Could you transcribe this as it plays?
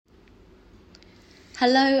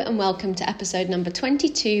Hello and welcome to episode number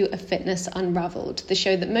 22 of Fitness Unravelled, the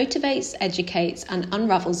show that motivates, educates and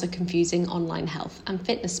unravels a confusing online health and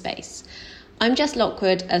fitness space. I'm Jess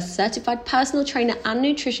Lockwood, a certified personal trainer and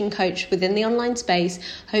nutrition coach within the online space,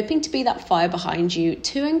 hoping to be that fire behind you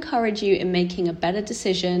to encourage you in making a better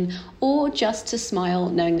decision or just to smile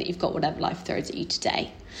knowing that you've got whatever life throws at you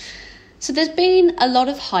today. So there's been a lot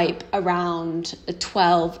of hype around the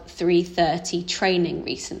 12-3-30 training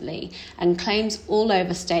recently and claims all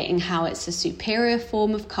over stating how it's a superior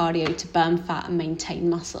form of cardio to burn fat and maintain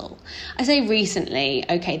muscle. I say recently,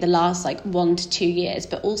 okay, the last 1 to 2 years,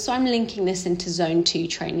 but also I'm linking this into Zone 2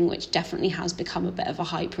 training, which definitely has become a bit of a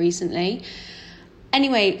hype recently.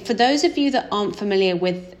 Anyway, for those of you that aren't familiar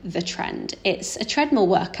with the trend, it's a treadmill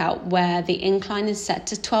workout where the incline is set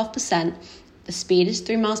to 12%, the speed is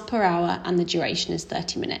 3 miles per hour and the duration is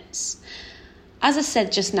 30 minutes. As I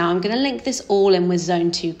said just now, I'm going to link this all in with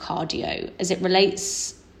Zone 2 cardio as it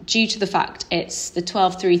relates due to the fact it's the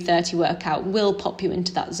 12-3-30 workout will pop you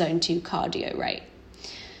into that Zone 2 cardio rate.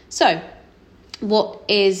 So, what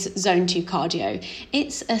is Zone 2 cardio?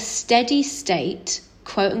 It's a steady state,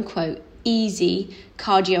 quote unquote, easy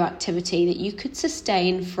cardio activity that you could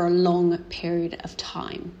sustain for a long period of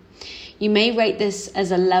time. You may rate this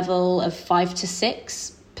as a level of 5 to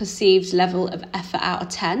 6, perceived level of effort out of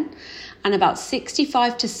 10, and about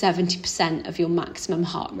 65 to 70% of your maximum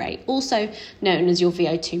heart rate, also known as your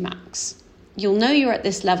VO2 max. You'll know you're at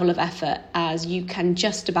this level of effort as you can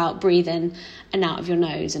just about breathe in and out of your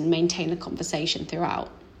nose and maintain a conversation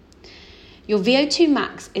throughout. Your VO2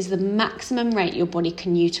 max is the maximum rate your body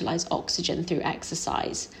can utilize oxygen through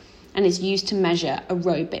exercise and is used to measure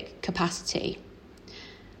aerobic capacity.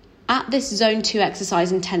 At this Zone 2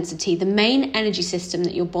 exercise intensity, the main energy system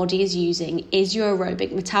that your body is using is your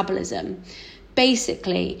aerobic metabolism.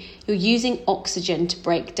 Basically, you're using oxygen to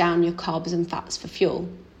break down your carbs and fats for fuel.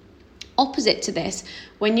 Opposite to this,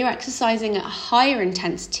 when you're exercising at higher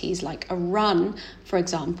intensities like a run, for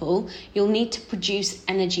example, you'll need to produce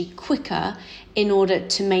energy quicker in order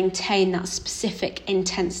to maintain that specific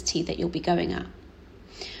intensity that you'll be going at.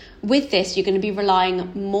 With this, you're going to be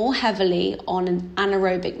relying more heavily on an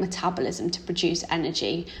anaerobic metabolism to produce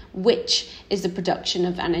energy, which is the production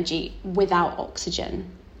of energy without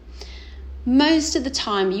oxygen. Most of the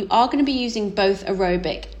time, you are going to be using both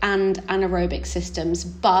aerobic and anaerobic systems,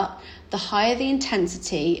 but the higher the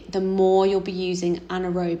intensity, the more you'll be using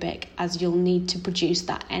anaerobic as you'll need to produce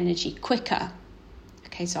that energy quicker.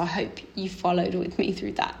 Okay, so I hope you followed with me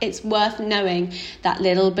through that. It's worth knowing that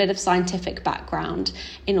little bit of scientific background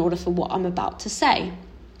in order for what I'm about to say.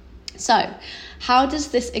 So, how does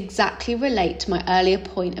this exactly relate to my earlier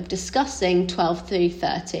point of discussing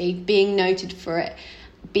 12-3-30 being noted for it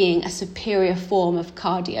being a superior form of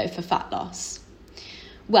cardio for fat loss?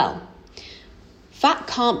 Well, fat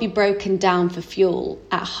can't be broken down for fuel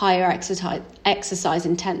at higher exercise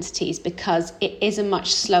intensities because it is a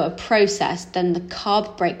much slower process than the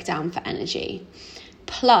carb breakdown for energy.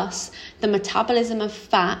 Plus, the metabolism of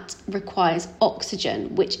fat requires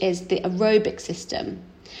oxygen, which is the aerobic system.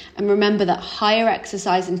 And remember that higher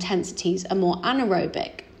exercise intensities are more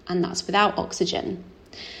anaerobic, and that's without oxygen.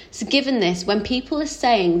 So given this, when people are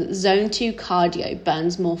saying that Zone 2 cardio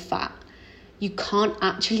burns more fat, you can't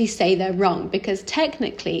actually say they're wrong because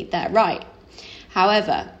technically they're right.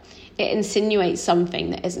 However, it insinuates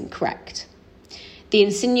something that isn't correct. The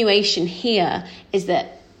insinuation here is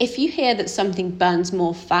that if you hear that something burns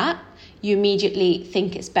more fat, you immediately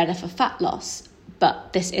think it's better for fat loss,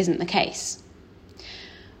 but this isn't the case.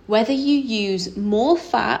 Whether you use more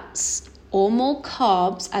fats or more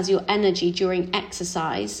carbs as your energy during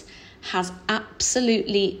exercise has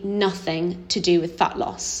absolutely nothing to do with fat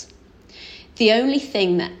loss. The only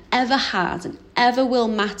thing that ever has and ever will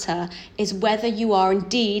matter is whether you are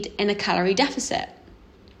indeed in a calorie deficit.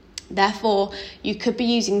 Therefore, you could be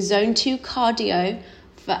using Zone 2 cardio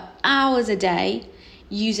for hours a day,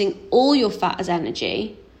 using all your fat as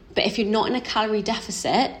energy, but if you're not in a calorie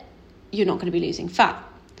deficit, you're not going to be losing fat.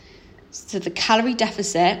 So the calorie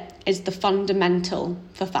deficit is the fundamental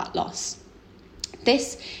for fat loss.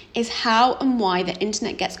 This is how and why the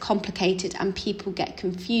internet gets complicated and people get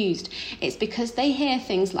confused. It's because they hear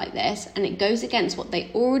things like this and it goes against what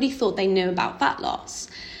they already thought they knew about fat loss.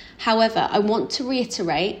 However, I want to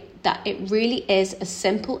reiterate that it really is as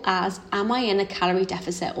simple as, am I in a calorie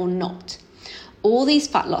deficit or not? All these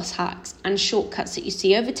fat loss hacks and shortcuts that you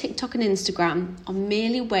see over TikTok and Instagram are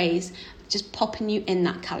merely ways of just popping you in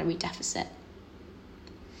that calorie deficit.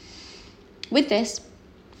 With this,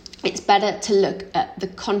 it's better to look at the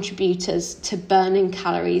contributors to burning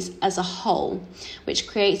calories as a whole, which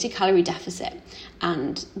creates a calorie deficit,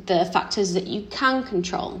 and the factors that you can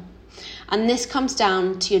control. And this comes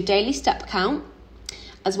down to your daily step count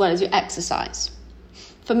as well as your exercise.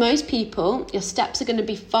 For most people, your steps are going to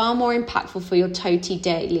be far more impactful for your total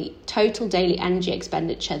daily energy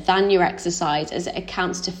expenditure than your exercise, as it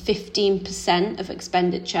accounts to 15% of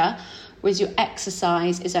expenditure, whereas your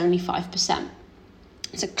exercise is only 5%.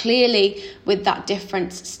 So clearly, with that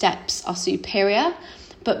difference, steps are superior,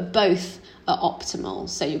 but both are optimal,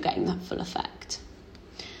 so you're getting that full effect.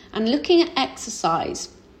 And looking at exercise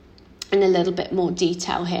in a little bit more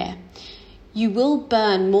detail here, you will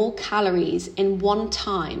burn more calories in one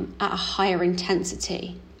time at a higher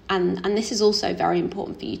intensity. And this is also very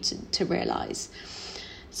important for you to realise.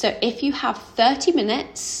 So if you have 30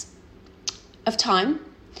 minutes of time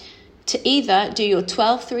to either do your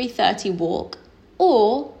 12-3-30 walk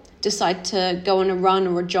or decide to go on a run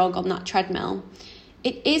or a jog on that treadmill,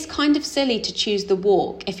 it is kind of silly to choose the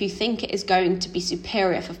walk if you think it is going to be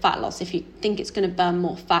superior for fat loss, if you think it's going to burn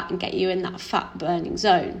more fat and get you in that fat burning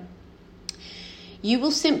zone. You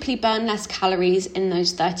will simply burn less calories in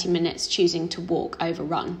those 30 minutes choosing to walk over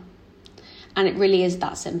run. And it really is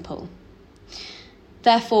that simple.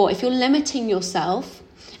 Therefore, if you're limiting yourself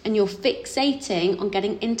and you're fixating on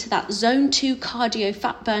getting into that zone 2 cardio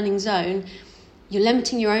fat burning zone, you're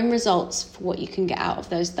limiting your own results for what you can get out of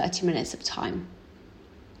those 30 minutes of time.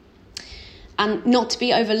 And not to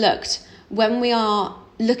be overlooked, when we are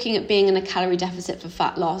looking at being in a calorie deficit for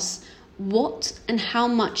fat loss, what and how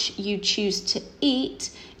much you choose to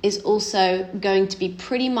eat is also going to be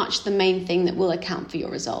pretty much the main thing that will account for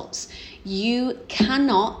your results. You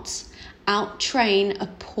cannot out-train a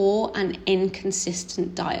poor and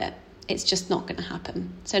inconsistent diet. It's just not going to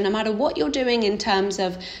happen. So no matter what you're doing in terms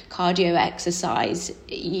of cardio exercise,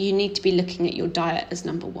 you need to be looking at your diet as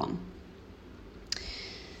number one.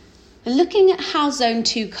 Looking at how zone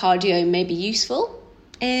 2 cardio may be useful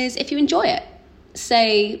is if you enjoy it.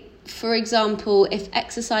 Say, for example, if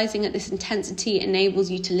exercising at this intensity enables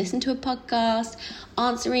you to listen to a podcast,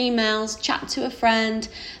 answer emails, chat to a friend,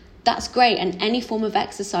 that's great. And any form of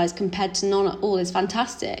exercise compared to none at all is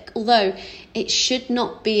fantastic. Although it should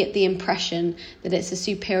not be at the impression that it's a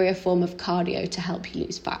superior form of cardio to help you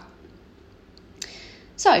lose fat.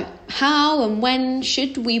 So how and when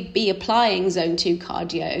should we be applying zone 2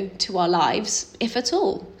 cardio to our lives, if at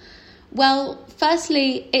all? Well,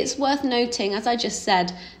 firstly, it's worth noting, as I just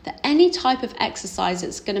said, that any type of exercise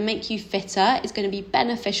that's going to make you fitter is going to be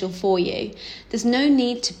beneficial for you. There's no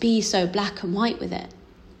need to be so black and white with it.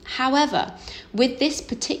 However, with this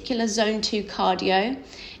particular zone 2 cardio,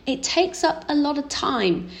 it takes up a lot of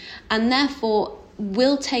time and therefore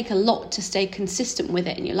will take a lot to stay consistent with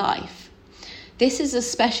it in your life. This is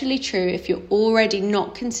especially true if you're already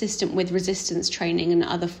not consistent with resistance training and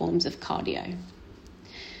other forms of cardio.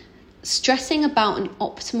 Stressing about an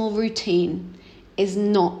optimal routine is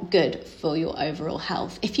not good for your overall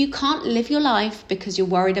health. If you can't live your life because you're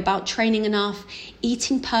worried about training enough,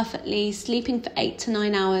 eating perfectly, sleeping for 8 to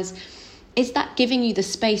 9 hours, is that giving you the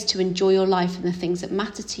space to enjoy your life and the things that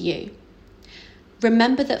matter to you?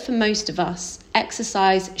 Remember that for most of us,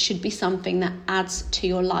 exercise should be something that adds to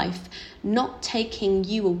your life, not taking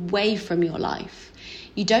you away from your life.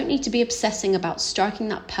 You don't need to be obsessing about striking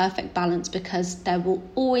that perfect balance because there will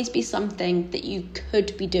always be something that you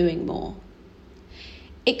could be doing more.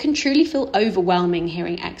 It can truly feel overwhelming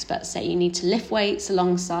hearing experts say you need to lift weights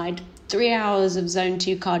alongside 3 hours of zone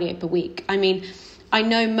 2 cardio per week. I mean, I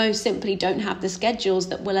know most simply don't have the schedules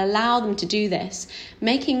that will allow them to do this,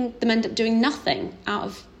 making them end up doing nothing out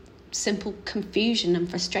of simple confusion and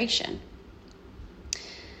frustration.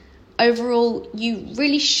 Overall, you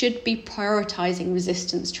really should be prioritizing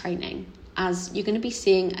resistance training, as you're going to be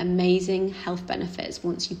seeing amazing health benefits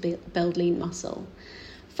once you build lean muscle.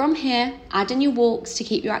 From here, add in your walks to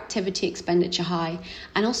keep your activity expenditure high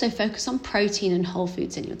and also focus on protein and whole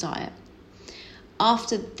foods in your diet.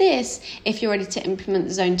 After this, if you're ready to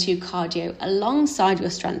implement zone 2 cardio alongside your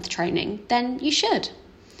strength training, then you should.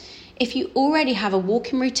 If you already have a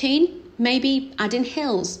walking routine, maybe add in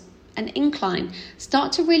hills, an incline.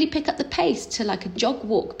 Start to really pick up the pace to like a jog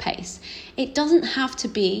walk pace. It doesn't have to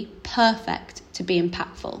be perfect to be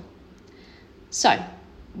impactful. So,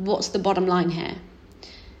 what's the bottom line here?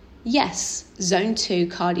 Yes, zone 2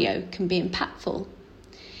 cardio can be impactful.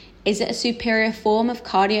 Is it a superior form of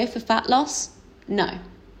cardio for fat loss? No.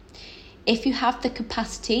 If you have the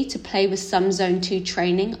capacity to play with some zone 2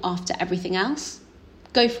 training after everything else,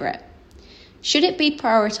 go for it. Should it be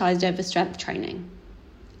prioritized over strength training?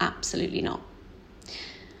 Absolutely not.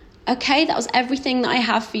 Okay, that was everything that I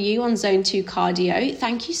have for you on Zone 2 Cardio.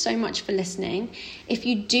 Thank you so much for listening. If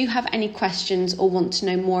you do have any questions or want to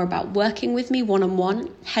know more about working with me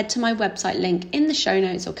one-on-one, head to my website link in the show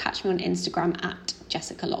notes or catch me on Instagram at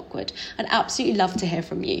Jessica Lockwood. I'd absolutely love to hear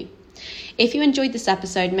from you. If you enjoyed this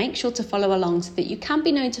episode, make sure to follow along so that you can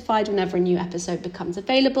be notified whenever a new episode becomes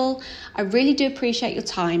available. I really do appreciate your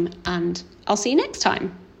time, and I'll see you next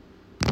time.